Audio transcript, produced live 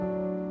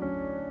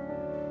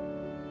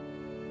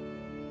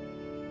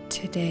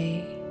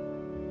today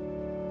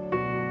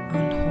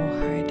on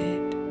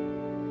Wholehearted,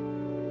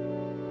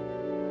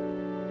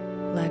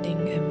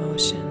 letting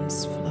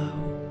emotions flow.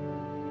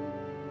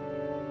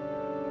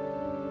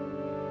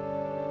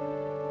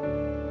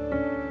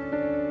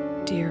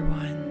 Dear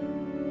one,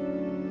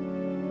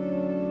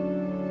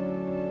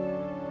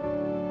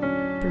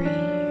 breathe.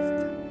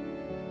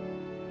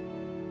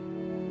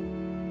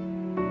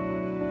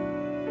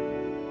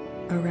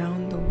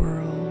 Around the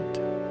world,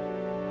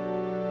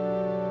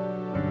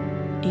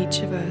 each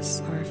of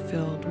us are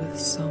filled with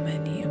so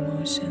many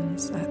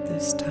emotions at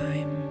this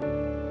time.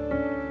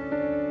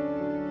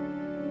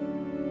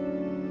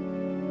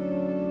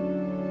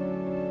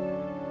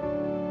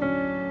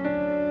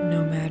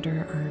 No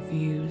matter our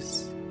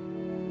views,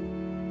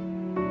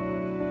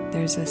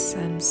 there's a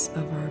sense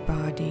of our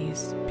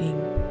bodies being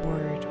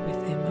poured with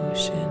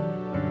emotion.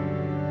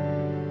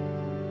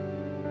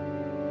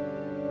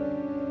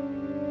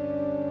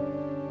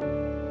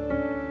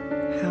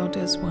 How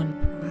does one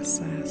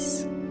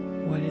process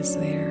what is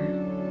there?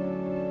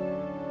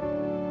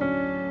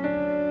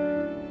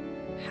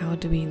 How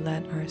do we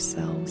let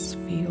ourselves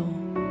feel?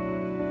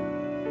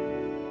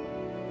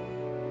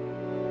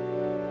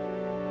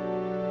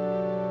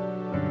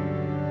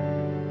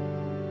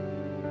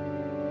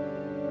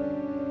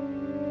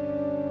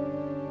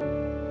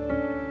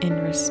 In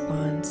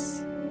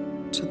response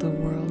to the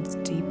world's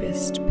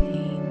deepest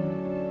pain,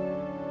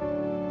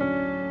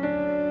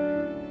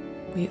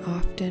 we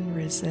often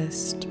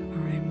resist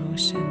our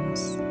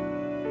emotions.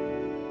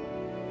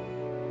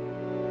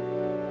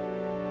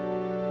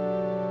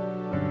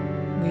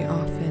 We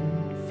often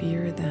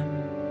fear them.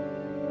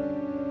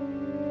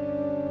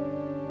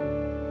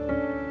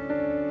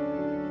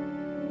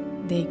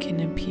 They can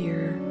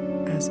appear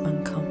as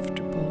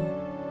uncomfortable,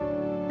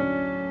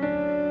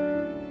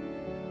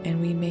 and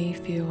we may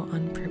feel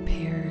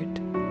unprepared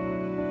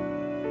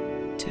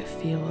to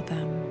feel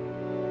them,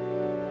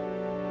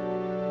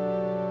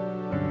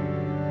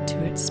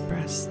 to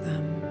express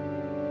them,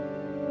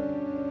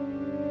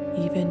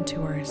 even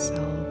to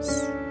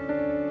ourselves.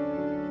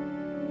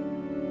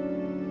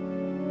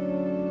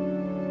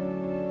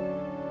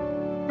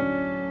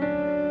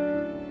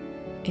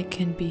 It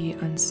can be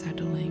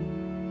unsettling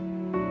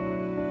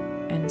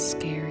and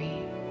scary.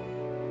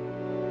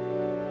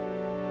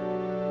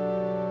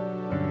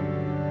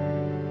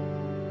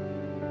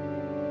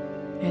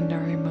 And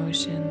our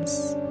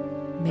emotions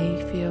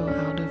may feel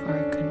out of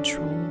our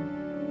control.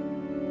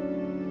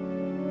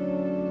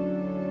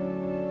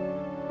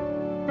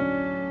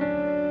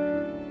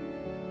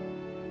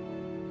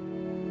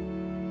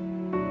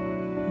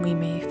 We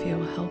may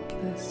feel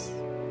helpless.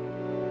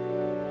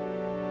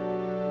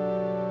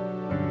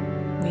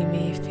 We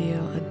may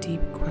feel a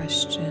deep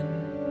question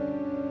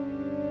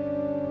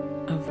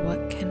of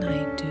what can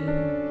I do?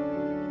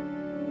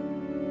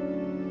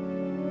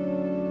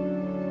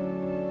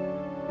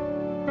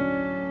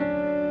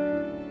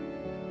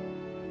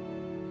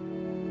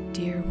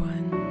 Dear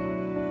one,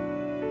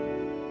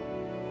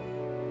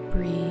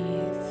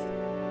 breathe.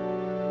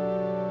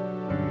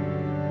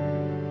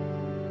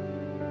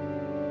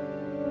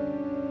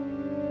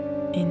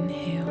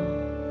 Inhale.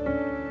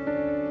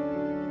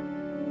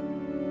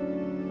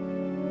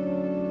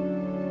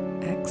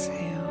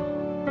 Exhale.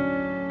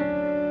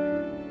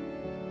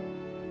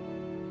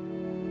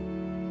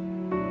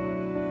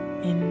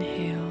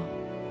 Inhale.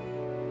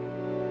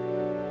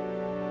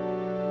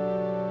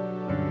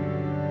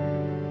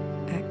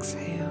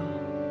 Exhale.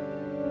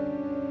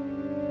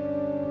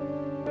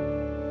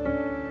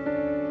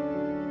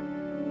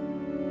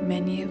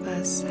 Many of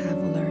us have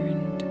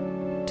learned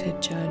to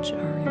judge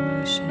our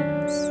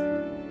emotions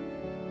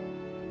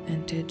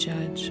and to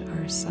judge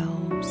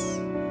ourselves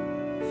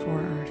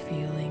for our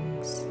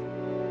feelings.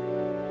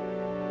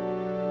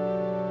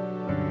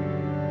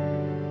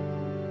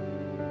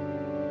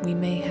 We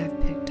may have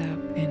picked up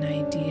an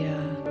idea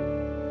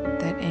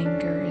that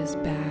anger is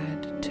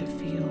bad to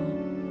feel,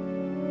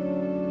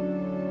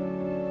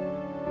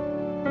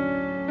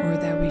 or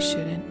that we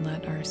shouldn't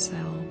let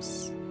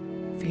ourselves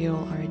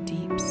feel our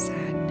deep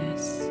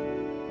sadness,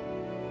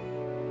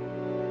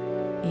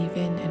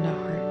 even in a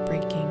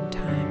heartbreaking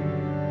time.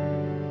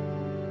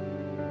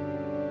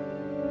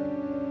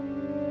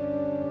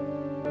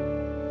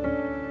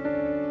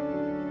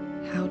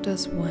 How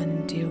does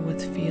one deal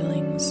with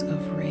feelings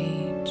of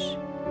rage?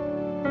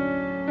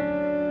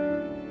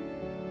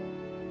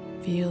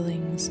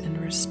 Feelings in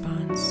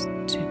response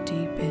to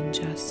deep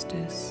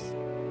injustice,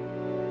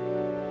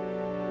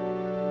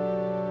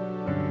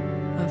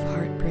 of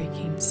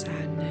heartbreaking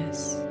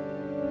sadness,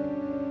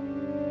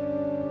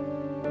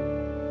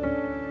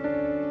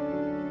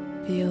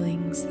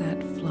 feelings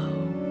that flow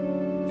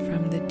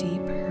from the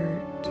deep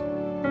hurt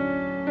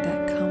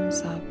that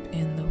comes up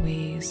in the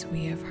ways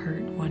we have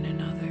hurt one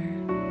another.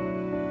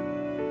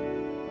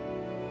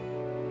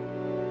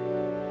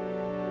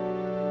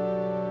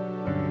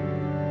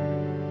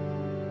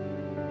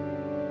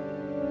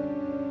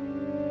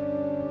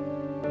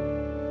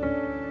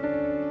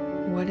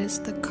 What is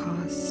the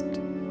cost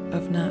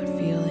of not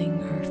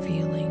feeling our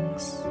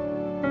feelings?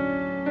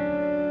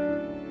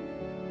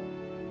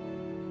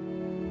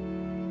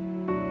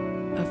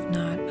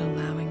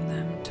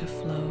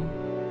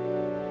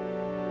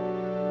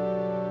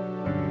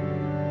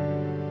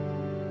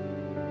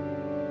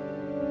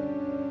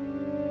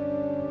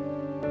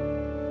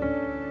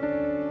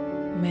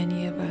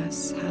 Many of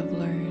us have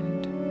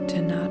learned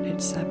to not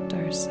accept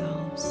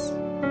ourselves.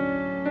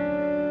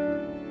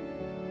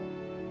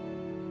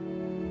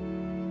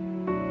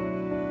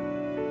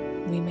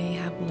 We may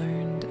have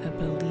learned a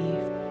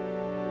belief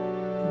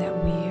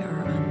that we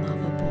are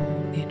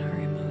unlovable in our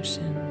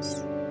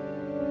emotions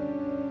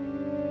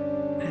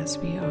as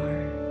we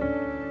are.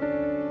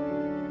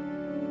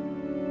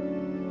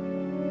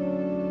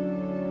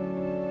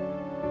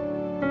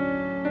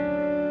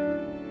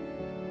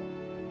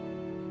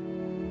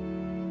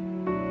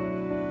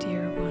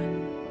 Dear one,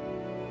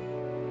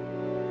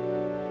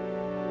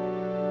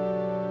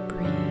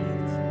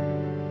 breathe.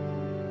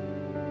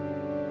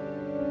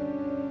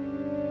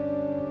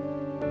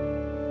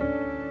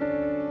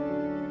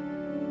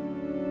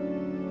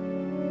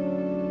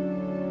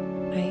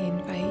 I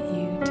invite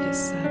you to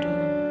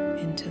settle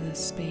into the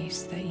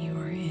space that you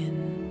are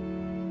in.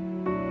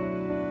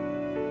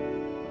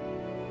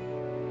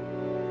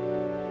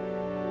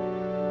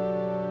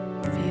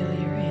 Feel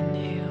your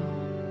inhale.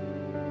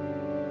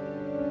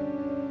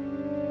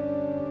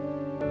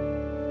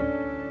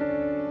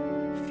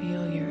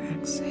 Feel your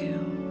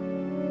exhale.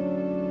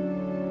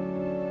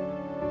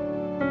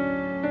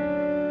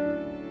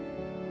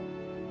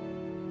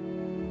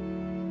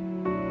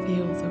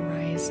 Feel the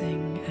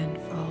rising and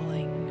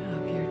falling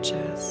of your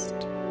chest.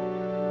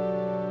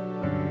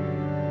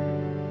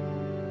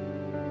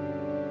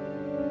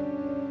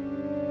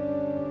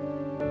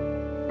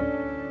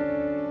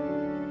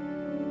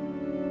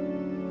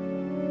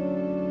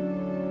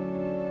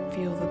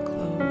 Feel the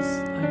clothes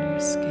on your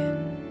skin,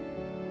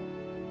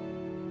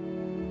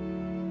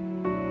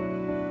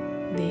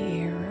 the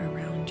air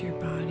around your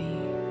body.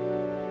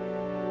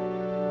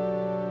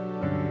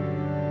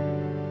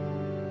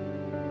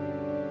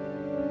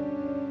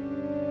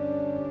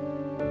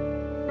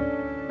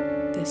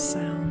 The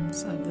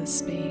sounds of the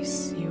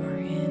space you are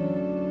in.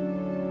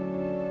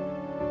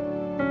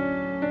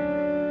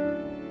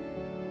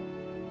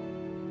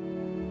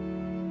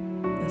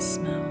 The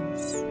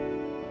smells.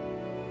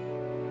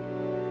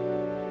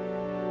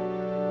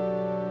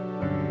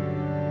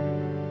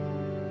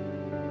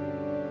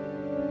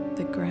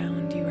 The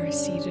ground you are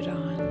seated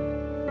on.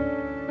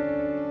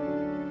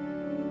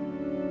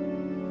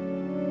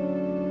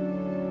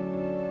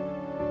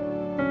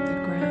 The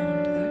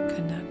ground that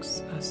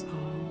connects us all.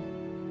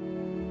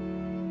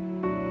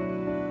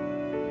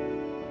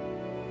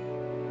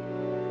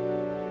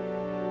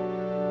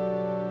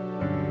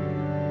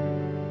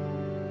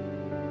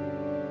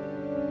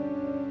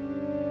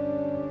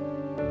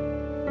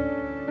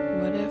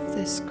 What if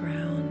this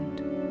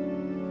ground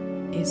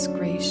is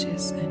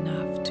gracious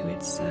enough to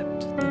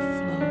accept the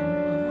flow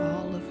of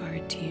all of our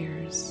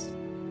tears?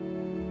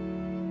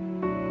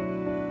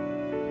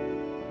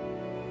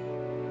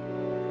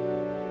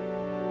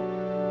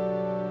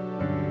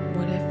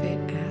 What if it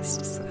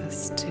asks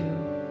us to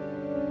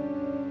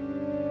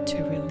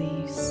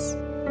release,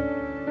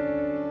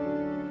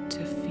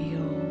 to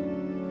feel,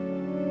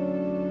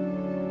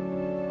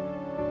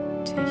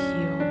 to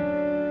heal,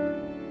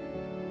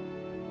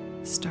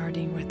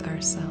 starting with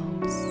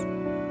ourselves?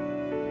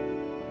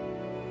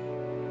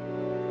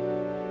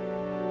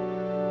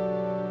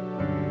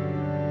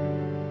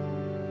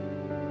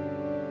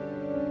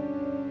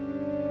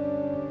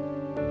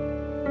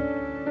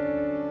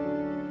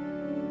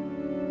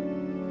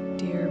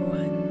 Dear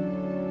one,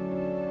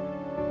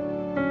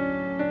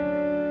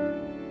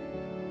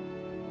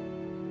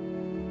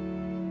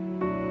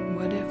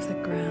 what if the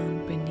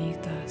ground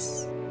beneath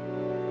us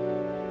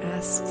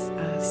asks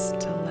us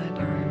to let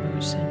our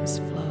emotions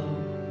flow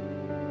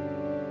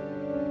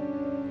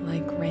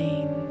like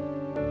rain,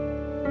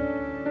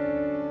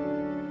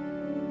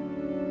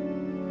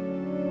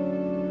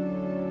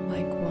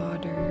 like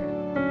water?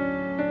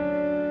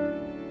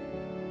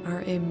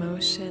 Our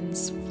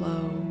emotions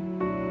flow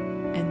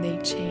and they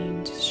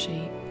change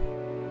shape.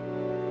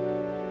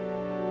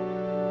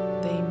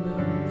 They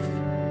move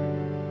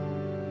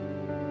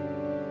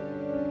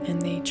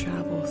and they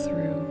travel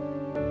through,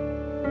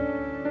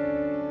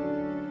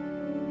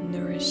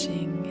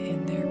 nourishing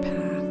in their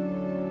path.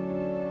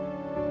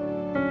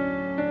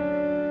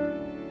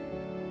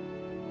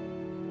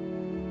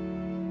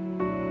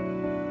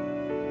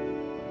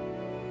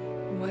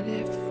 What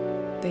if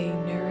they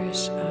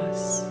nourish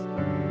us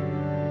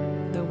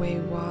the way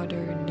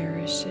water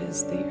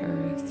nourishes the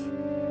earth?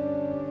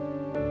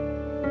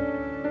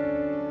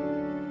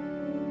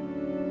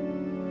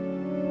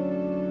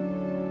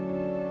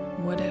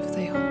 What if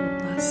they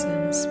hold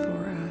lessons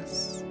for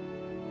us?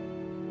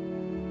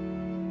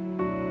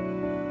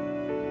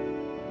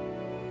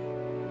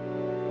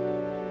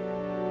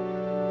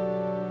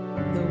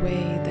 The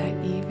way that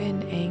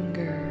even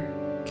anger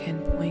can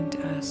point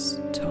us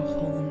to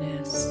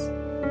wholeness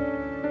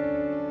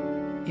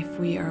if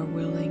we are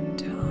willing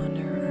to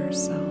honor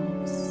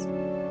ourselves.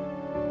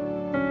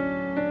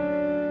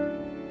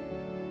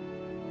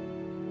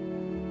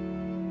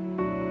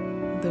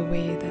 The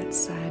way that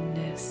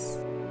sadness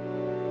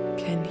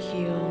can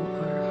heal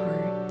our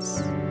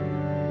hearts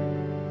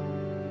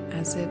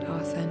as it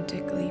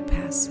authentically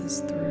passes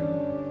through.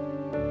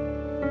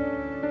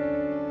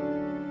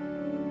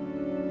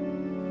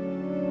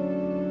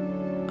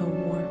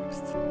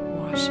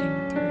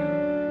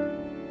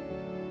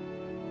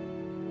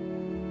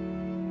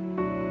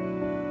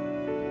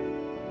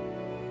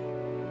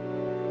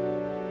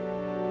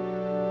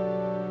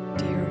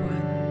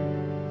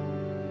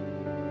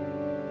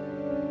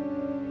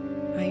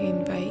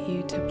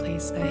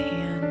 place a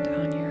hand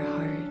on your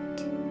heart.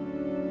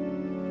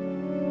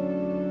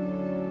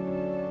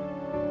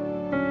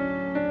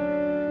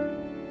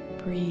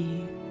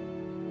 Breathe.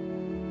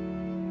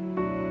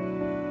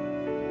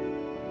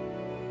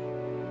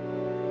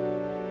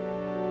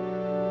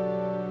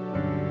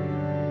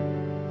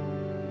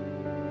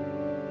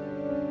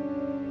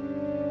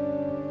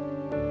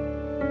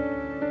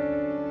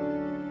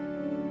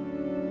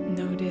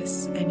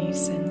 Notice any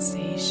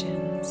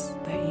sensations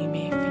that you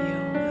may feel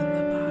in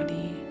the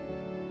body.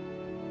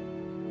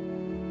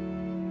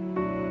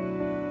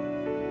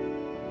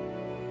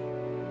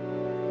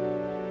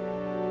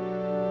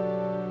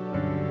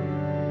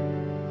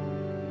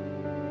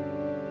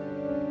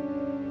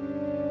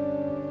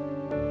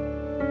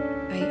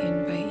 I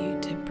invite you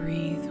to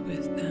breathe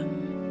with them.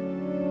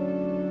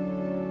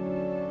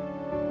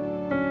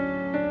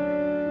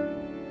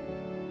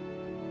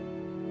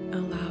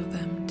 Allow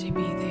them to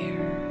be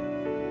there.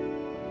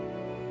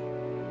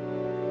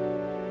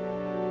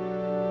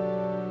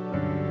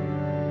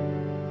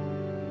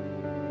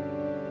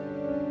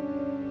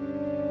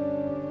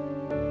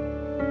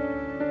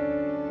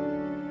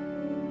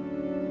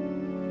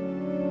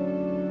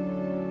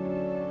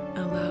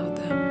 Allow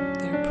them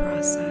their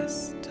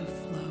process to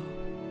flow.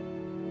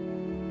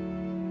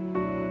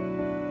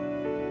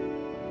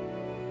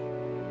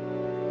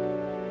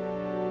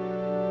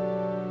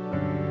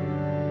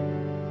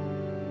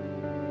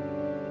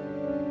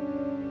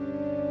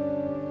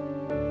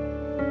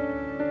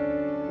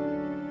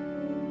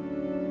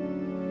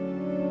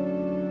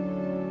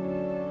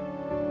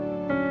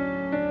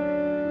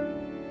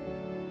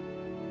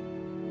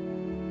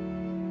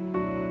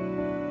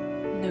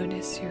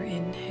 Notice your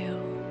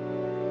inhale.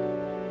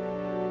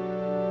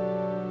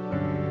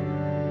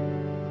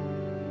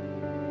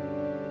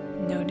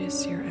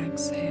 Notice your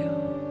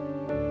exhale.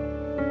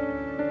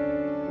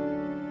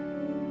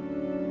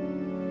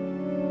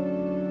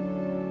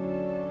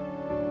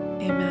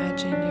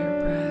 Imagine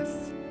your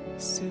breath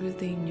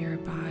soothing your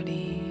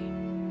body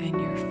and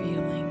your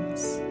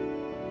feelings,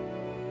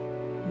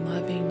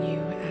 loving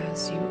you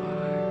as you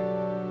are.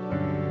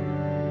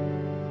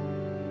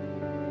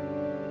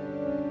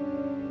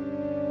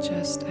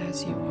 Just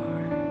as you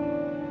are.